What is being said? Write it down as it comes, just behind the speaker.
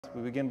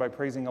We begin by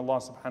praising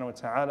Allah subhanahu wa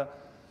ta'ala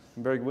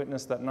and bearing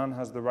witness that none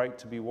has the right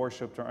to be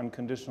worshipped or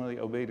unconditionally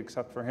obeyed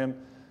except for Him.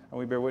 And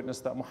we bear witness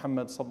that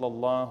Muhammad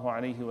sallallahu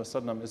alayhi wa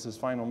sallam is His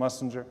final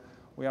messenger.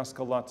 We ask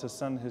Allah to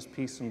send His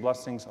peace and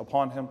blessings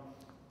upon Him,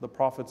 the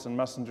prophets and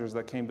messengers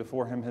that came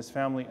before Him, His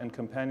family and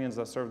companions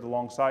that served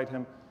alongside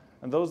Him,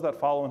 and those that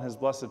follow in His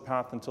blessed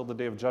path until the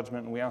Day of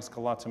Judgment. And we ask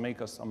Allah to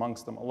make us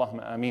amongst them.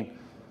 Allahumma ameen.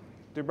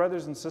 Dear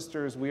brothers and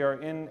sisters, we are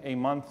in a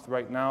month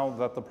right now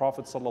that the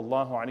Prophet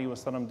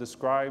ﷺ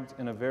described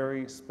in a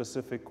very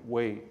specific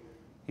way.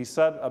 He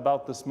said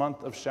about this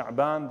month of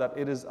Sha'aban that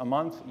it is a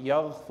month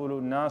يَغْفُلُ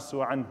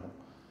النَّاسُ عَنْهُ,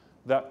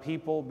 that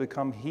people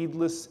become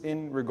heedless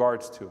in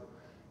regards to.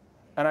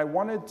 And I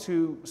wanted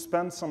to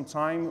spend some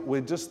time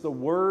with just the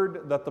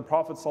word that the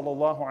Prophet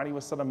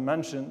ﷺ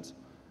mentioned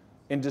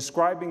in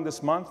describing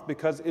this month,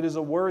 because it is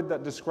a word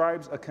that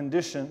describes a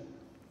condition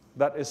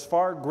that is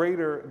far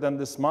greater than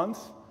this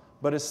month,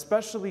 but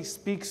especially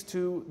speaks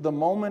to the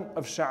moment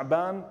of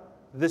Sha'aban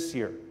this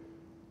year.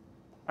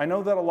 I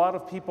know that a lot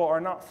of people are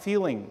not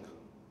feeling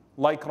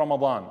like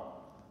Ramadan.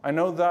 I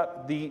know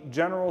that the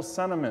general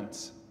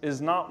sentiment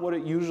is not what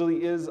it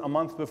usually is a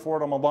month before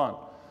Ramadan,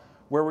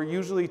 where we're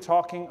usually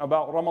talking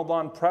about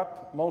Ramadan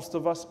prep. Most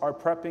of us are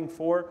prepping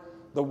for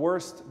the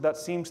worst that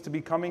seems to be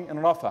coming in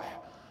Rafah.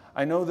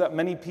 I know that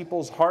many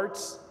people's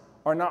hearts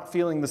are not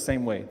feeling the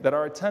same way, that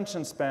our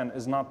attention span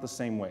is not the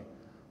same way.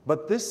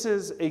 But this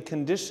is a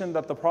condition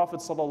that the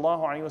Prophet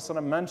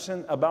ﷺ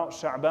mentioned about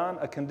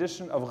Sha'aban, a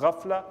condition of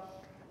Ghafla,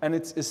 and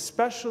it's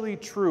especially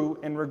true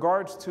in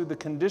regards to the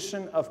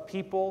condition of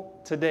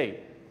people today,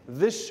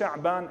 this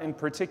Sha'aban in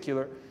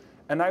particular.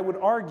 And I would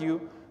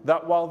argue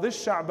that while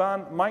this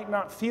Sha'aban might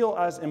not feel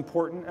as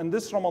important, and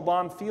this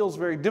Ramadan feels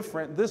very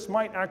different, this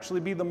might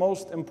actually be the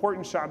most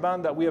important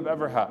Sha'aban that we have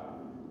ever had.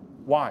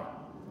 Why?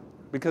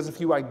 Because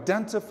if you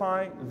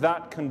identify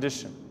that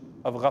condition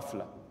of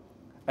Ghafla,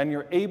 and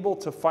you're able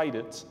to fight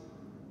it,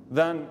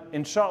 then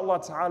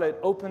inshaAllah ta'ala it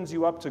opens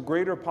you up to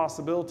greater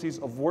possibilities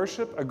of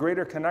worship, a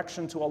greater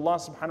connection to Allah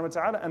subhanahu wa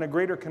ta'ala, and a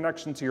greater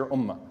connection to your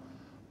ummah.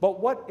 But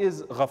what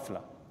is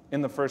ghafla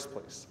in the first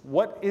place?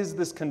 What is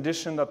this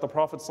condition that the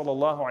Prophet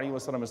sallallahu alaihi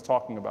wasallam is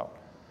talking about?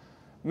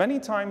 Many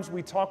times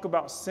we talk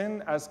about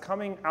sin as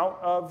coming out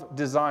of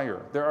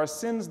desire. There are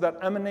sins that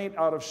emanate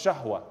out of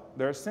shahwa.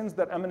 There are sins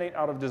that emanate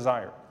out of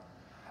desire.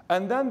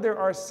 And then there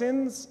are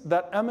sins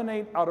that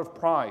emanate out of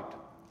pride.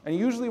 And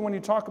usually when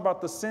you talk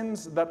about the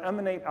sins that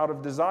emanate out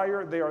of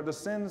desire, they are the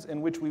sins in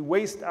which we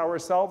waste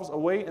ourselves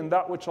away in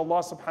that which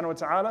Allah subhanahu wa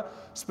ta'ala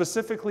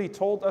specifically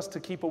told us to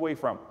keep away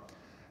from.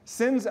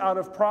 Sins out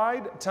of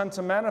pride tend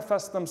to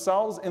manifest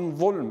themselves in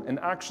dhulm, in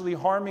actually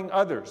harming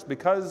others,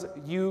 because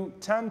you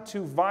tend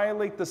to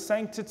violate the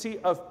sanctity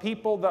of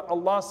people that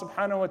Allah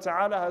subhanahu wa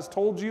ta'ala has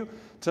told you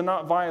to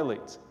not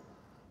violate.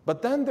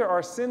 But then there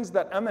are sins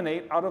that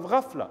emanate out of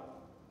ghafla.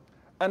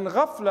 And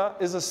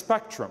ghafla is a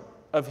spectrum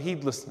of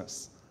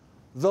heedlessness.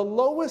 The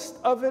lowest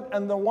of it,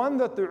 and the one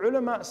that the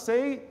ulama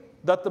say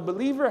that the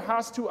believer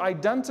has to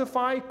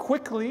identify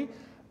quickly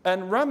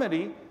and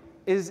remedy,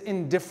 is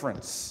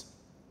indifference.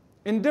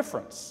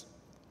 Indifference.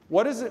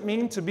 What does it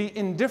mean to be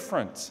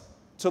indifferent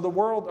to the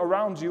world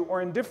around you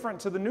or indifferent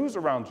to the news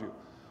around you?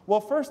 Well,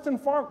 first and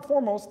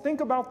foremost,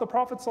 think about the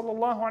Prophet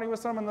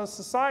ﷺ and the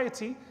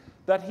society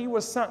that he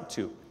was sent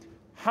to.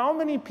 How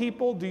many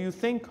people do you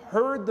think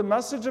heard the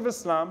message of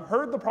Islam,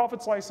 heard the Prophet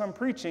ﷺ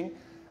preaching,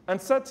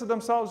 and said to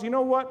themselves, you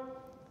know what?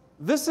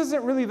 This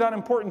isn't really that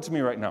important to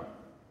me right now.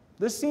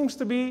 This seems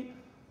to be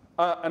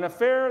an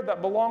affair that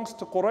belongs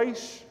to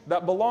Quraysh,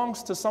 that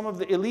belongs to some of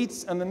the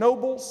elites and the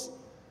nobles,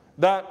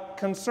 that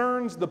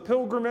concerns the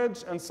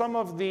pilgrimage and some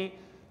of the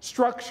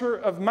structure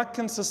of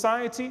Meccan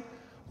society,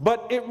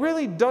 but it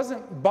really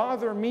doesn't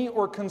bother me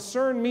or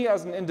concern me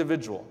as an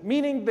individual.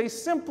 Meaning they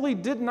simply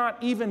did not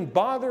even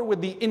bother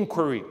with the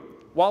inquiry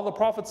while the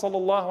Prophet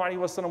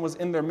ﷺ was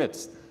in their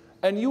midst.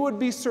 And you would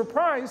be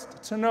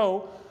surprised to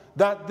know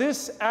that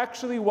this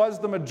actually was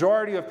the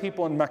majority of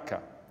people in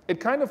Mecca. It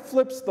kind of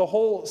flips the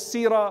whole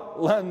seerah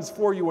lens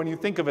for you when you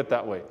think of it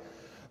that way.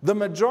 The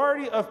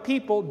majority of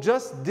people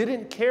just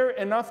didn't care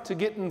enough to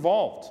get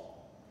involved.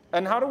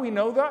 And how do we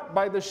know that?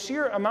 By the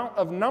sheer amount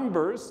of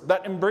numbers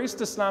that embraced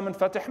Islam in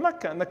Fatih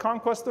Mecca and the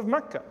conquest of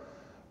Mecca.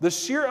 The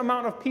sheer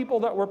amount of people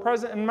that were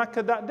present in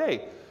Mecca that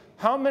day.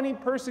 How many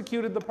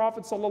persecuted the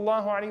Prophet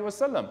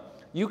ﷺ?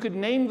 You could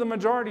name the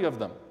majority of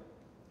them.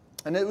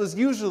 And it was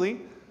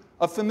usually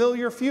a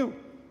familiar few.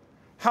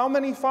 How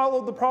many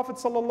followed the Prophet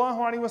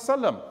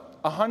ﷺ?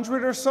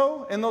 100 or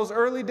so in those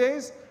early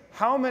days?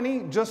 How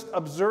many just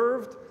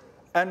observed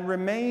and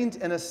remained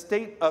in a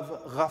state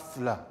of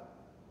ghafla,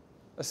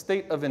 a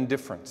state of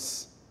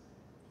indifference?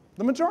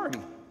 The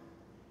majority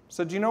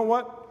said, you know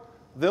what?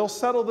 They'll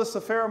settle this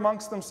affair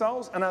amongst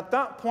themselves, and at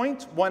that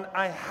point, when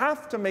I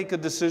have to make a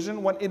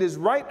decision, when it is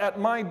right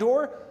at my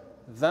door,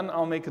 then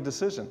I'll make a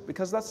decision,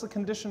 because that's the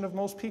condition of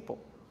most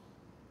people.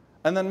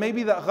 And then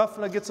maybe that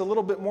ghafla gets a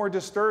little bit more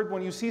disturbed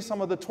when you see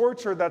some of the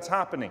torture that's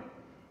happening,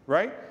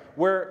 right?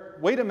 Where,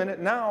 wait a minute,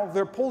 now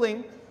they're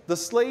pulling the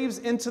slaves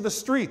into the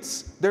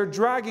streets. They're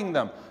dragging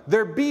them.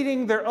 They're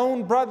beating their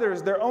own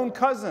brothers, their own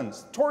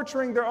cousins,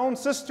 torturing their own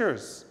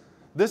sisters.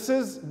 This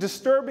is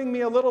disturbing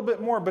me a little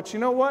bit more, but you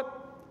know what?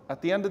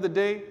 At the end of the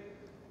day,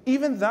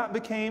 even that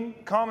became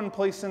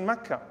commonplace in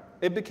Mecca.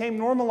 It became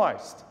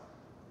normalized.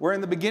 Where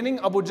in the beginning,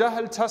 Abu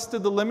Jahl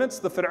tested the limits,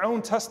 the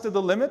Fir'aun tested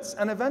the limits,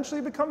 and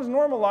eventually it becomes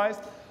normalized.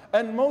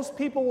 And most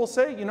people will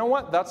say, you know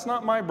what? That's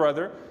not my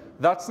brother.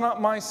 That's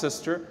not my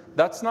sister.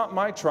 That's not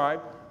my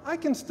tribe. I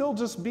can still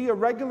just be a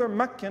regular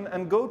Meccan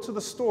and go to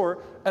the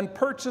store and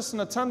purchase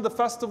and attend the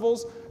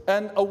festivals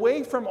and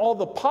away from all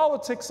the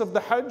politics of the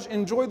Hajj,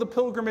 enjoy the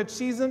pilgrimage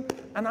season,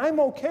 and I'm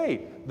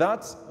okay.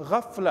 That's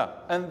ghafla.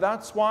 And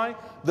that's why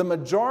the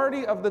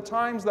majority of the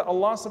times that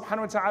Allah subhanahu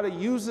wa ta'ala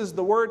uses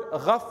the word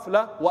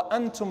ghafla, wa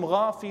antum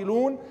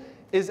ghafilun,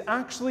 is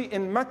actually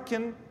in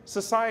Meccan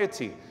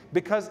society,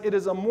 because it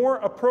is a more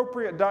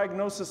appropriate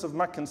diagnosis of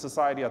Meccan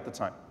society at the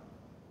time.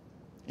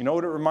 You know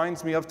what it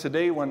reminds me of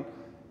today, when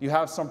you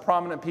have some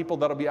prominent people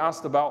that'll be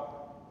asked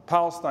about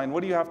Palestine.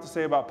 What do you have to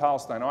say about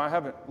Palestine? Oh, I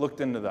haven't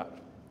looked into that.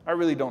 I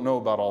really don't know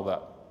about all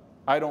that.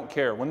 I don't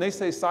care. When they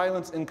say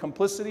silence in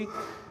complicity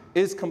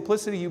is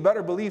complicity, you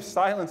better believe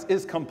silence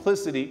is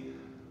complicity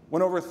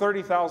when over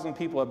 30,000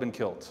 people have been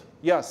killed.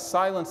 Yes,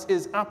 silence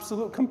is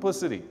absolute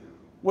complicity.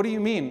 What do you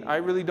mean? I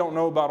really don't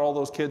know about all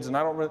those kids, and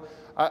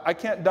I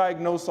can't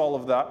diagnose all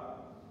of that.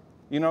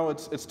 You know,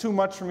 it's too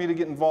much for me to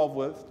get involved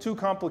with, too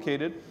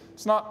complicated.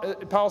 It's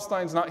not,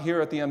 Palestine's not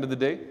here at the end of the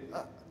day.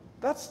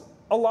 That's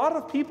a lot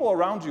of people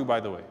around you, by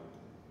the way.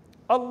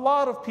 A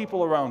lot of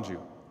people around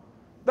you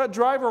that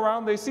drive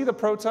around, they see the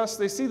protests,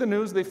 they see the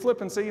news, they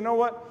flip and say, you know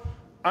what?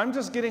 I'm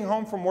just getting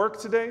home from work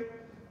today,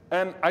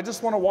 and I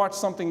just want to watch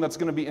something that's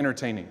going to be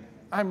entertaining.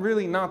 I'm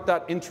really not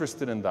that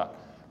interested in that.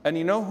 And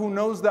you know who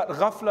knows that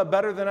ghafla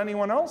better than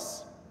anyone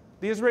else?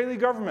 The Israeli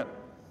government.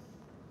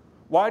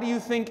 Why do you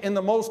think in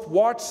the most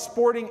watched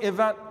sporting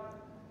event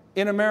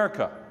in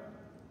America,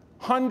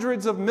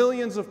 hundreds of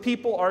millions of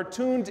people are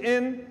tuned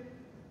in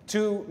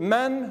to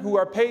men who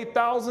are paid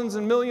thousands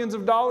and millions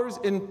of dollars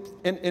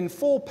in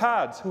full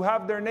pads, who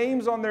have their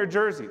names on their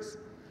jerseys?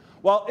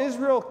 While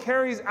Israel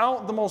carries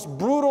out the most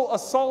brutal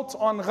assault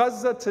on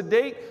Gaza to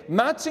date,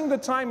 matching the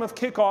time of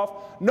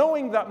kickoff,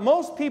 knowing that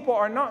most people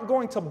are not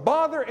going to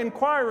bother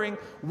inquiring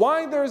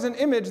why there's an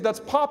image that's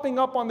popping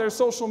up on their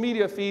social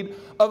media feed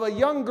of a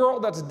young girl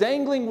that's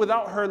dangling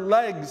without her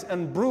legs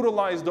and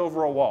brutalized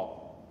over a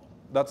wall.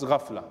 That's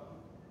ghafla.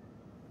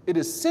 It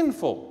is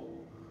sinful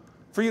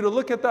for you to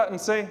look at that and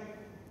say,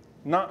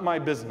 not my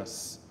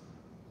business,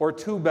 or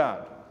too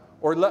bad,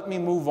 or let me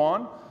move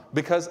on,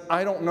 because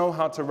I don't know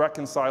how to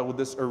reconcile with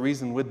this or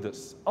reason with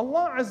this.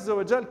 Allah Azza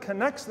wa Jal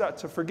connects that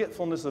to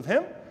forgetfulness of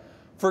Him,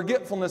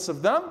 forgetfulness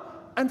of them,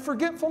 and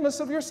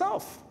forgetfulness of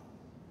yourself.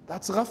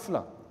 That's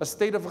ghafla, a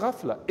state of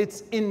ghafla.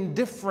 It's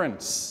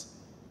indifference.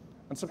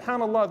 And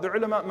subhanAllah, the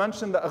ulama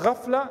mentioned that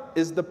ghafla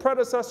is the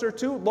predecessor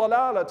to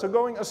dalala, to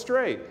going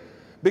astray.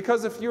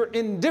 Because if you're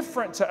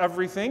indifferent to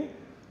everything,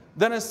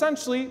 then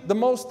essentially the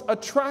most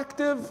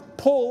attractive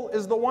pull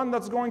is the one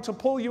that's going to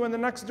pull you in the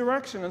next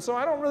direction. And so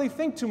I don't really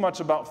think too much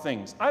about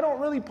things. I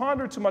don't really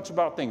ponder too much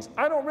about things.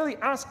 I don't really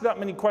ask that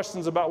many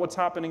questions about what's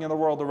happening in the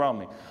world around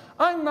me.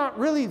 I'm not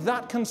really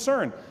that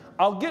concerned.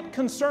 I'll get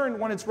concerned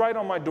when it's right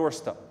on my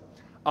doorstep.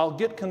 I'll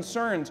get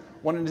concerned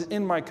when it is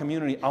in my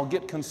community. I'll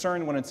get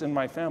concerned when it's in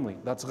my family.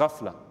 That's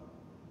ghafla.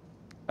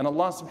 And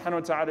Allah subhanahu wa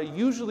ta'ala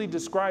usually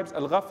describes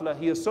al-ghafla,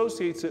 He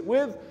associates it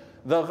with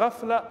the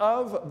ghafla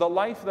of the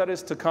life that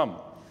is to come.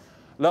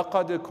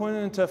 لَقَدْ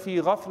كُنْتَ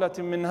فِي غَفْلَةٍ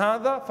مِّنْ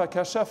هَذَا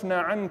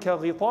فَكَشَفْنَا عَنْكَ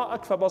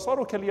غِطَاءَكَ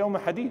فَبَصَرُكَ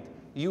الْيَوْمَ حَدِيدٌ.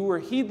 You were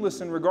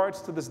heedless in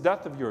regards to this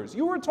death of yours.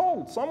 You were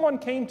told, someone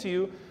came to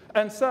you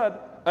and said,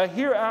 a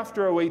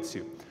hereafter awaits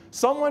you.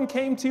 Someone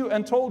came to you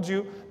and told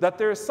you that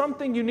there is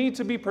something you need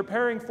to be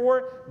preparing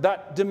for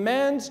that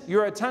demands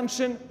your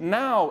attention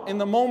now, in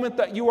the moment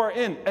that you are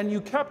in, and you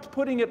kept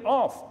putting it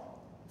off.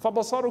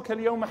 فَبَصَرُكَ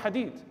الْيَوْمَ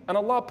حَدِيدٌ. And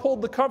Allah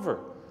pulled the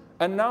cover.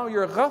 And now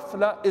your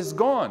ghafla is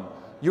gone.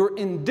 Your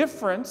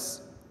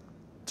indifference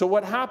to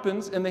what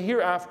happens in the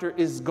hereafter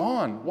is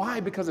gone. Why?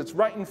 Because it's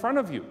right in front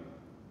of you.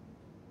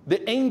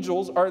 The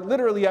angels are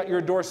literally at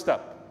your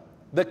doorstep.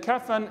 The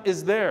kafan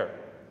is there.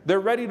 They're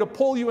ready to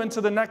pull you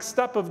into the next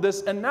step of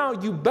this. And now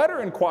you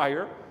better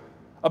inquire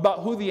about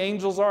who the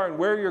angels are and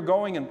where you're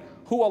going and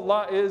who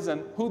Allah is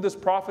and who this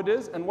prophet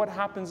is and what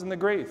happens in the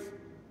grave.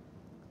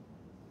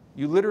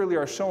 You literally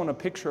are shown a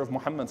picture of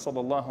Muhammad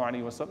sallallahu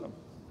alaihi wasallam.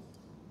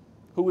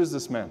 Who is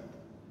this man?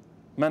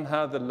 Man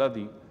hadha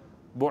alladhi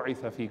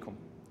bu'itha fikum.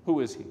 Who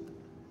is he?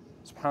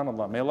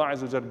 Subhanallah. May Allah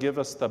Azza wa Jal give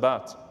us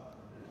thabat,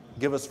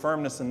 give us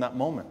firmness in that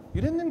moment.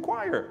 You didn't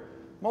inquire.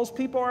 Most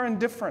people are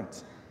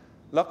indifferent.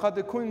 لَقَدْ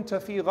كُنْتَ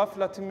فِي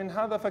غَفْلَةٍ مِّنْ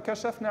هَذَا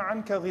فَكَشَفْنَا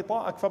عَنْكَ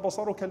غِطَاءَكَ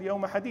فَبَصَرُكَ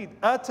الْيَوْمَ حَدِيدٌ.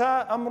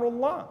 أَتَى أَمْرُ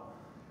اللَّهِ.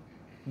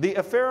 The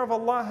affair of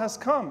Allah has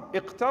come.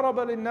 اقترب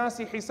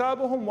للناس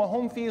حسابهم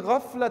وهم في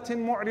غفلة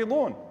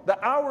معرضون.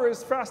 The hour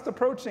is fast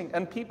approaching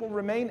and people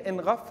remain in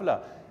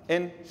ghafla,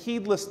 in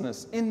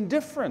heedlessness,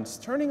 indifference,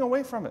 turning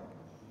away from it.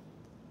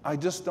 I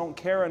just don't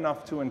care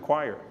enough to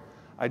inquire.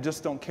 I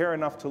just don't care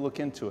enough to look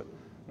into it.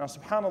 Now,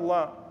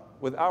 subhanAllah,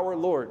 with our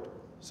Lord,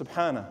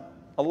 subhanah,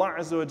 Allah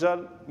Azza wa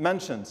Jal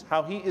mentions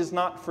how He is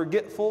not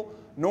forgetful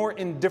nor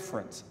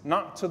indifferent,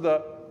 not to the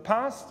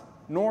past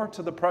nor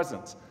to the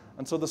present.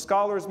 And so the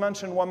scholars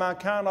mention,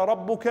 وَمَا كَانَ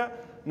رَبُّكَ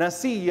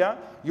نَسِيًّا,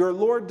 your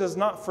Lord does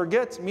not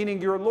forget,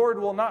 meaning your Lord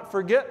will not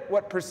forget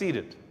what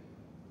preceded.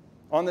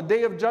 On the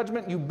Day of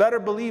Judgment, you better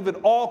believe it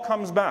all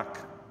comes back.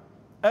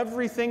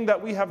 Everything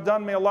that we have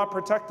done, may Allah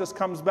protect us,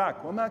 comes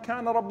back. وَمَا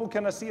كَانَ رَبُّكَ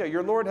نَسِيًّا,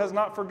 your Lord has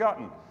not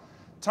forgotten.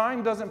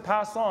 Time doesn't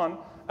pass on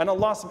and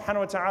Allah subhanahu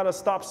wa ta'ala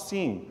stops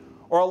seeing.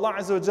 Or Allah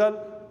Azza wa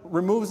Jal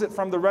removes it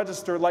from the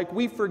register, like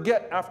we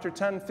forget after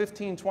 10,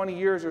 15, 20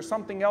 years, or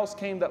something else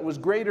came that was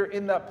greater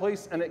in that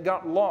place and it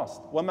got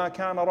lost. وَمَا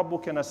كَانَ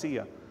رَبُّكَ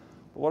نَسِيًّا.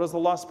 But what does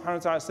Allah subhanahu wa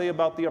ta'ala say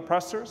about the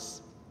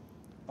oppressors?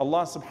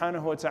 Allah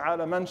subhanahu wa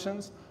ta'ala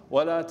mentions,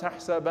 وَلَا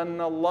تَحْسَبَنَّ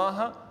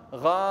اللَّهَ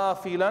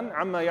غَافِلًا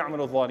عَمَّا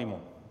يَعْمَلُ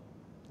الظَّالِمُونَ.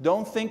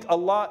 Don't think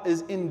Allah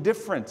is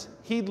indifferent,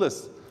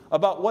 heedless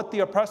about what the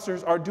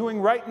oppressors are doing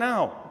right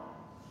now.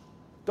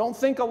 Don't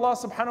think Allah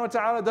subhanahu wa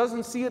ta'ala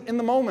doesn't see it in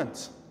the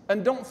moment.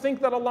 And don't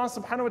think that Allah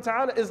subhanahu wa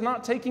ta'ala is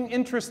not taking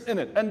interest in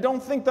it. And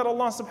don't think that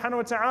Allah subhanahu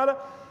wa ta'ala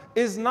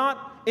is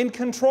not in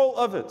control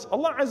of it.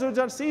 Allah Azza wa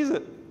Jal sees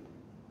it.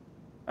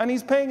 And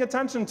He's paying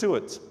attention to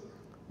it.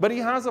 But He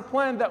has a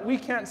plan that we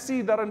can't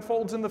see that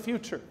unfolds in the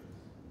future.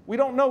 We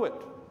don't know it.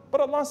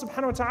 But Allah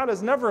subhanahu wa ta'ala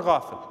is never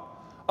ghafil.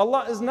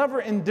 Allah is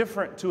never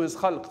indifferent to His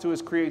khalq, to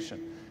His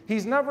creation.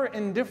 He's never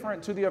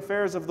indifferent to the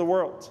affairs of the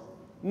world.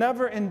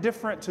 Never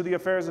indifferent to the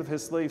affairs of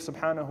His slave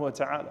subhanahu wa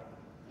ta'ala.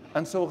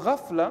 And so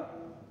ghafla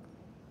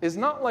is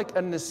not like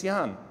a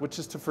nisyan, which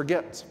is to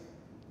forget.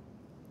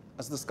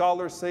 As the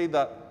scholars say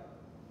that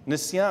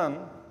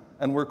nisyan,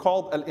 and we're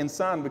called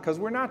al-insan because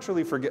we're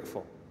naturally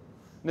forgetful.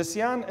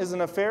 Nisyan is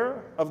an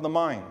affair of the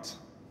mind.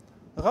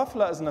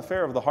 Ghafla is an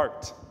affair of the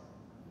heart.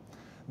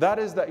 That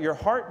is that your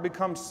heart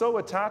becomes so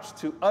attached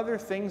to other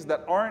things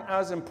that aren't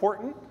as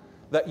important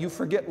that you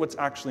forget what's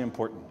actually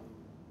important.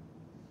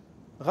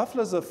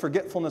 Ghafla is a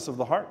forgetfulness of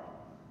the heart.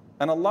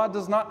 And Allah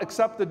does not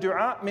accept the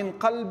dua min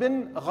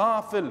qalbin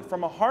ghafil,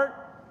 from a heart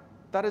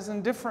that is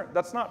indifferent,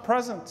 that's not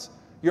present.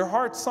 Your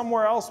heart's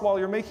somewhere else while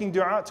you're making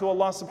dua to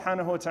Allah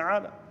subhanahu wa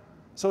ta'ala.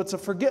 So it's a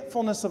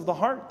forgetfulness of the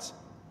heart.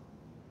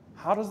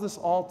 How does this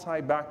all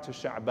tie back to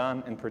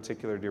Sha'aban in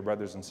particular, dear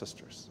brothers and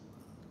sisters?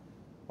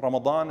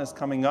 Ramadan is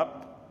coming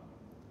up.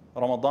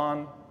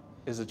 Ramadan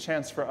is a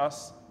chance for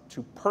us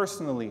to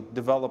personally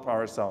develop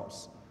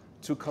ourselves,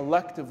 to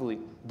collectively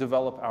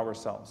develop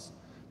ourselves,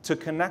 to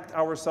connect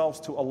ourselves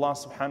to Allah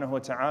subhanahu wa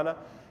ta'ala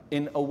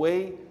in a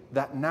way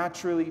that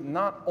naturally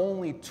not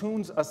only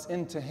tunes us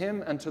into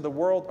Him and to the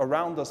world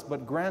around us,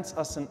 but grants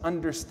us an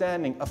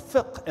understanding, a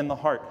fiqh in the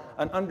heart,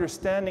 an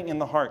understanding in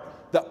the heart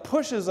that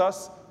pushes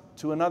us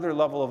to another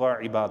level of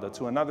our ibadah,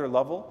 to another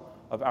level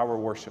of our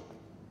worship.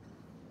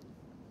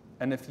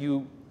 And if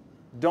you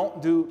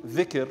don't do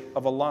dhikr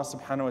of Allah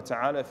subhanahu wa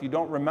ta'ala, if you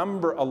don't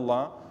remember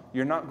Allah,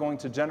 you're not going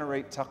to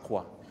generate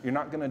taqwa. You're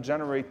not going to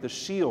generate the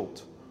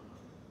shield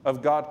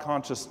of God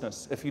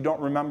consciousness if you don't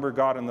remember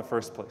God in the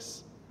first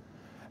place.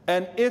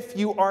 And if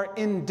you are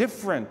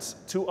indifferent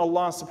to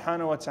Allah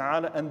subhanahu wa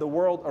ta'ala and the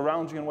world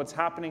around you and what's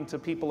happening to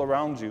people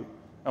around you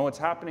and what's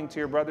happening to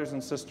your brothers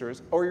and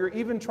sisters, or you're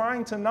even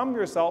trying to numb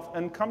yourself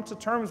and come to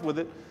terms with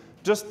it,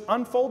 just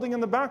unfolding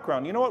in the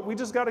background. You know what? We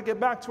just got to get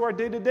back to our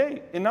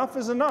day-to-day. Enough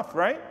is enough,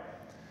 right?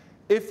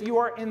 If you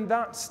are in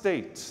that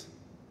state,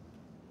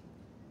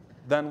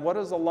 then what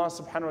does Allah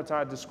subhanahu wa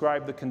ta'ala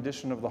describe the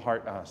condition of the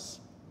heart as?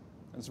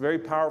 It's very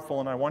powerful,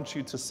 and I want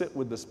you to sit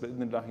with this,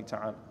 bi'idhnillahi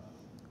ta'ala.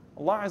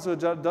 Allah Azza wa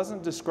Jal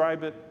doesn't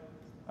describe it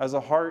as a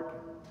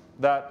heart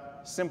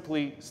that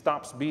simply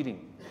stops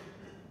beating.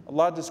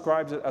 Allah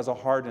describes it as a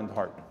hardened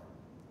heart.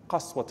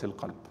 Qaswatil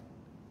qalb.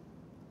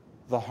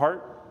 The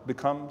heart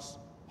becomes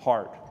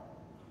hard.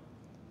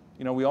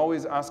 You know, we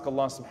always ask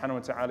Allah subhanahu wa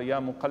ta'ala, Ya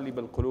muqallib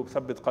al-qulub,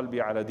 thabbit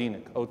qalbi ala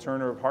dinik. O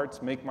turner of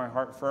hearts, make my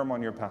heart firm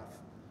on your path.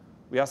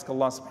 We ask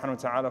Allah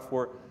subhanahu wa ta'ala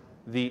for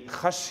the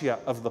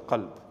khashya of the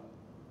qalb,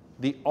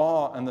 the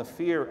awe and the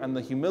fear and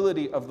the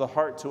humility of the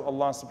heart to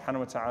Allah subhanahu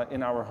wa ta'ala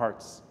in our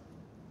hearts.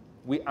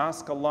 We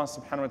ask Allah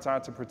subhanahu wa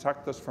ta'ala to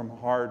protect us from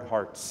hard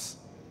hearts.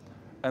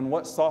 And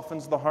what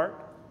softens the heart?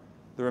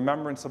 The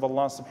remembrance of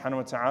Allah subhanahu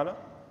wa ta'ala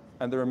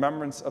and the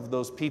remembrance of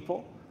those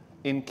people,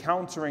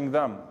 encountering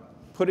them,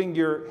 putting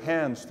your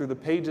hands through the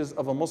pages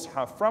of a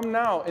mushaf from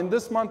now in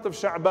this month of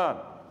Sha'aban,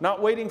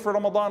 not waiting for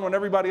Ramadan when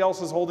everybody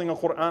else is holding a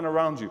Quran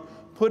around you,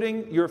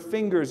 putting your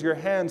fingers, your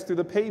hands through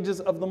the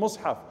pages of the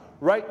mushaf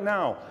right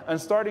now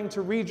and starting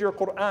to read your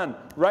Quran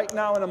right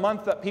now in a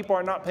month that people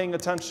are not paying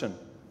attention.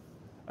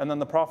 And then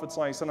the Prophet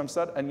ﷺ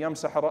said, "An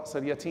yamsah ra's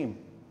al-yatim,"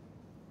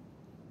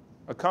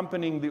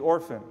 accompanying the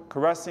orphan,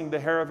 caressing the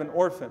hair of an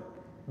orphan,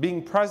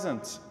 being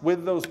present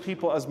with those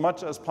people as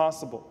much as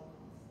possible.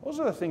 Those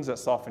are the things that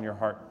soften your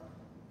heart.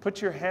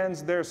 Put your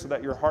hands there so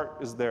that your heart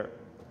is there.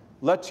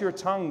 Let your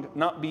tongue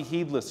not be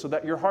heedless so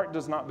that your heart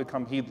does not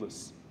become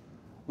heedless.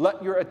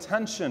 Let your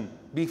attention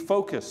be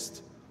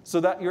focused so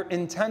that your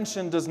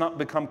intention does not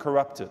become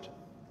corrupted.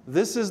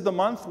 This is the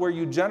month where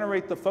you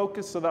generate the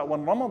focus so that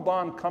when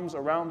Ramadan comes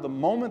around, the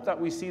moment that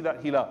we see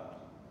that hilal,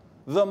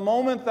 the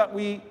moment that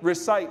we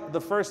recite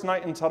the first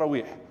night in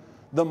Taraweeh,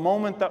 the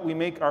moment that we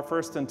make our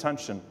first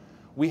intention,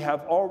 we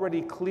have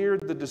already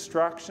cleared the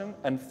distraction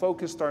and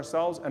focused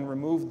ourselves and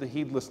removed the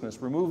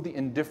heedlessness, removed the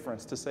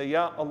indifference to say,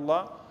 Ya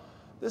Allah,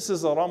 this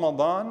is a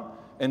Ramadan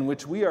in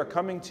which we are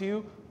coming to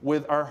you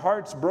with our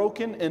hearts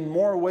broken in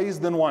more ways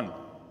than one.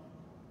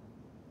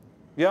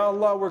 Ya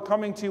Allah, we're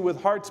coming to you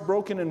with hearts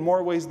broken in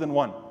more ways than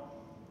one.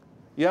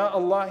 Ya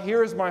Allah,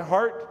 here is my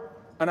heart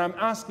and I'm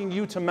asking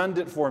you to mend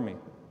it for me.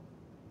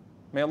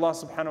 May Allah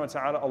subhanahu wa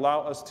ta'ala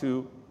allow us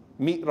to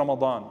meet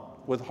Ramadan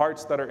with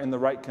hearts that are in the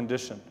right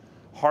condition,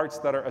 hearts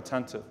that are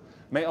attentive.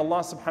 May Allah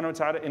subhanahu wa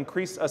ta'ala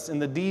increase us in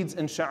the deeds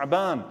in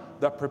Sha'aban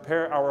that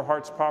prepare our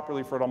hearts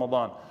properly for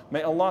Ramadan.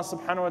 May Allah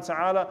subhanahu wa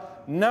ta'ala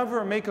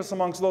never make us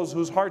amongst those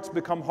whose hearts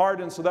become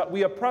hardened so that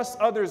we oppress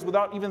others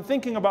without even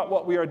thinking about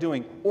what we are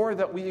doing, or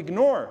that we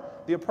ignore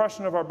the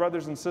oppression of our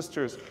brothers and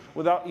sisters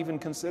without even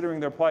considering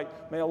their plight.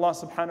 May Allah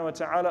subhanahu wa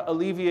ta'ala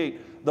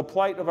alleviate the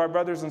plight of our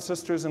brothers and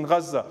sisters in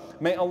Gaza.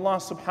 May Allah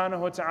subhanahu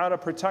wa ta'ala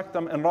protect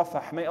them in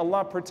Rafah. May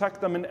Allah protect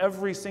them in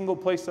every single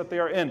place that they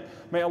are in.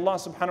 May Allah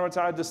subhanahu wa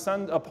ta'ala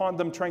descend upon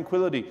them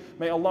tranquility.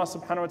 May Allah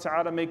subhanahu wa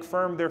ta'ala make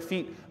firm their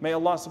feet. May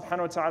Allah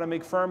subhanahu wa ta'ala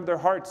make firm their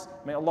hearts.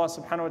 May Allah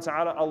subhanahu wa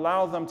ta'ala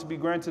allow them to be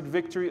granted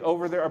victory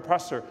over their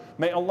oppressor.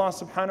 May Allah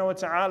subhanahu wa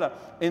ta'ala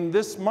in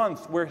this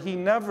month where He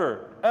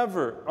never,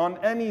 ever on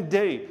any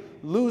day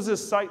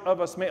loses sight of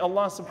us, may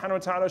Allah subhanahu wa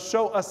ta'ala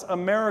show us a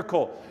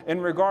miracle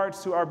in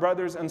regards to our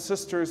brothers and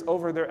sisters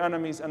over their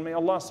enemies. And may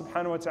Allah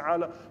subhanahu wa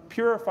ta'ala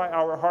purify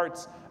our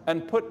hearts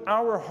and put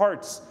our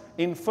hearts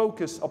in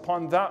focus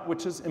upon that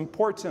which is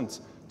important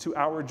to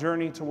our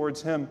journey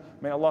towards Him.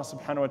 May Allah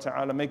subhanahu wa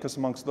ta'ala make us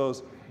amongst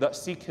those that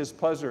seek His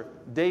pleasure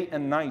day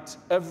and night,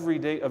 every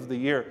day of the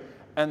year,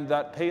 and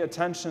that pay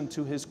attention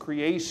to His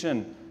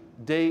creation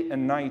day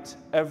and night,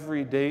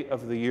 every day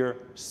of the year,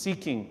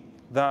 seeking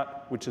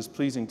that which is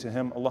pleasing to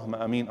Him.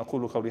 Allahumma ameen.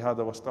 أقول قولي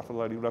هذا واستغفر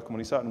الله لي ولكم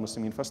ولسائر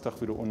المسلمين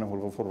فاستغفروه إنه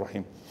الغفور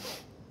الرحيم.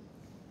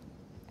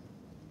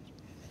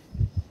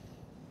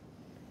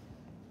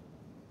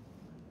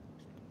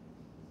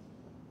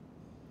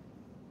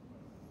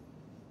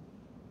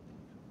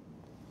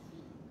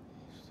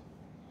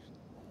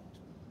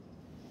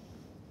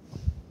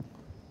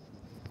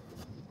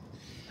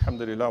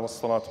 Alhamdulillah wa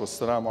salatu wa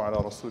salamu ala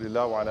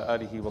rasulillah wa ala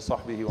alihi wa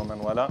sahbihi wa man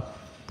wala.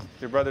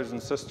 Dear brothers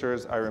and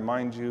sisters, I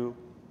remind you,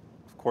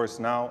 of course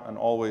now and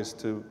always,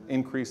 to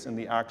increase in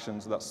the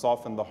actions that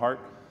soften the heart,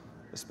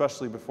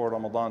 especially before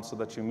Ramadan, so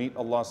that you meet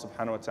Allah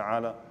subhanahu wa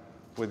ta'ala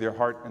with your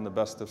heart in the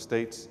best of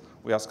states.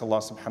 We ask Allah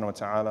subhanahu wa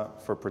ta'ala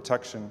for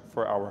protection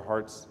for our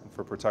hearts and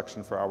for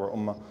protection for our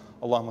ummah.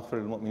 اللهم اغفر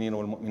للمؤمنين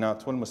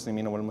والمؤمنات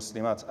والمسلمين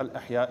والمسلمات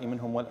الأحياء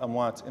منهم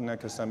والأموات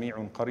إنك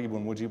سميع قريب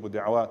مجيب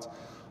الدعوات.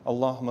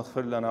 اللهم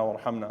اغفر لنا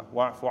وارحمنا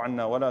واعف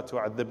عنا ولا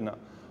تعذبنا.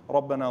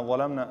 ربنا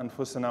ظلمنا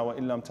أنفسنا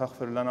وإن لم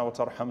تغفر لنا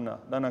وترحمنا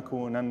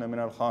لنكونن من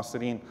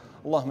الخاسرين.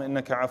 اللهم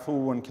إنك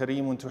عفو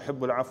كريم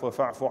تحب العفو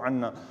فاعف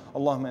عنا.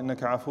 اللهم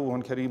إنك عفو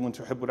كريم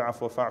تحب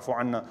العفو فاعف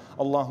عنا.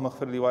 اللهم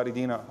اغفر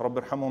لوالدينا رب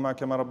ارحمهما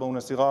كما ربونا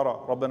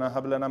صغارا. ربنا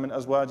هب لنا من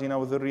أزواجنا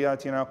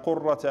وذرياتنا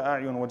قرة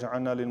أعين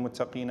واجعلنا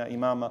للمتقين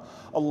إماما.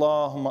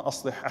 اللهم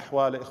أصلح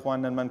أحوال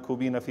إخواننا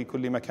المنكوبين في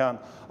كل مكان.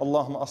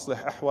 اللهم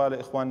أصلح أحوال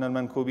إخواننا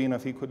المنكوبين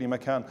في كل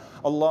مكان.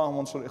 اللهم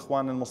انصر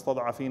إخواننا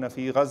المستضعفين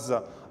في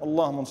غزة.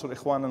 اللهم انصر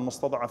إخواننا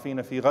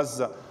المستضعفين في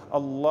غزة.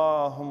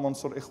 اللهم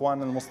انصر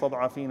إخواننا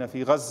المستضعفين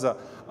في غزة.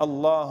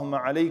 اللهم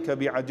عليك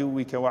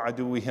بعدوك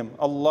وعدوهم.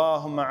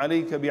 اللهم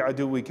عليك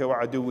بعدوك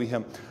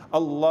وعدوهم.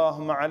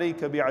 اللهم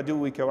عليك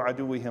بعدوك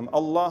وعدوهم.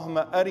 اللهم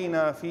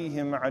أرنا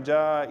فيهم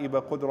عجائب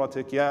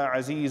قدرتك يا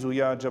عزيز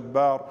يا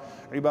جبار.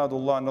 عباد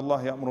الله، إن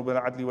الله يأمر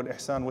بالعدل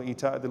والإحسان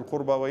وإيتاء ذي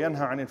القربى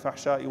وينهى عن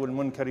الفحشاء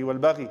والمنكر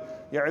والبغي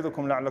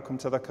يعظكم لعلكم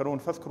تذكرون.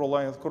 فاذكروا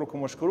الله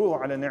يذكركم واشكروه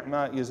على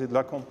نعماء يزد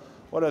لكم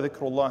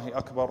ولذكر الله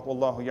أكبر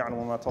والله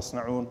يعلم ما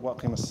تصنعون.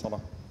 وأقم الصلاة.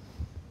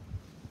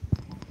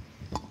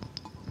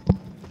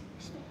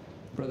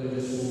 Brother,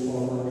 just move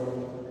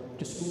forward.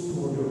 Just move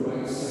toward your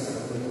right side.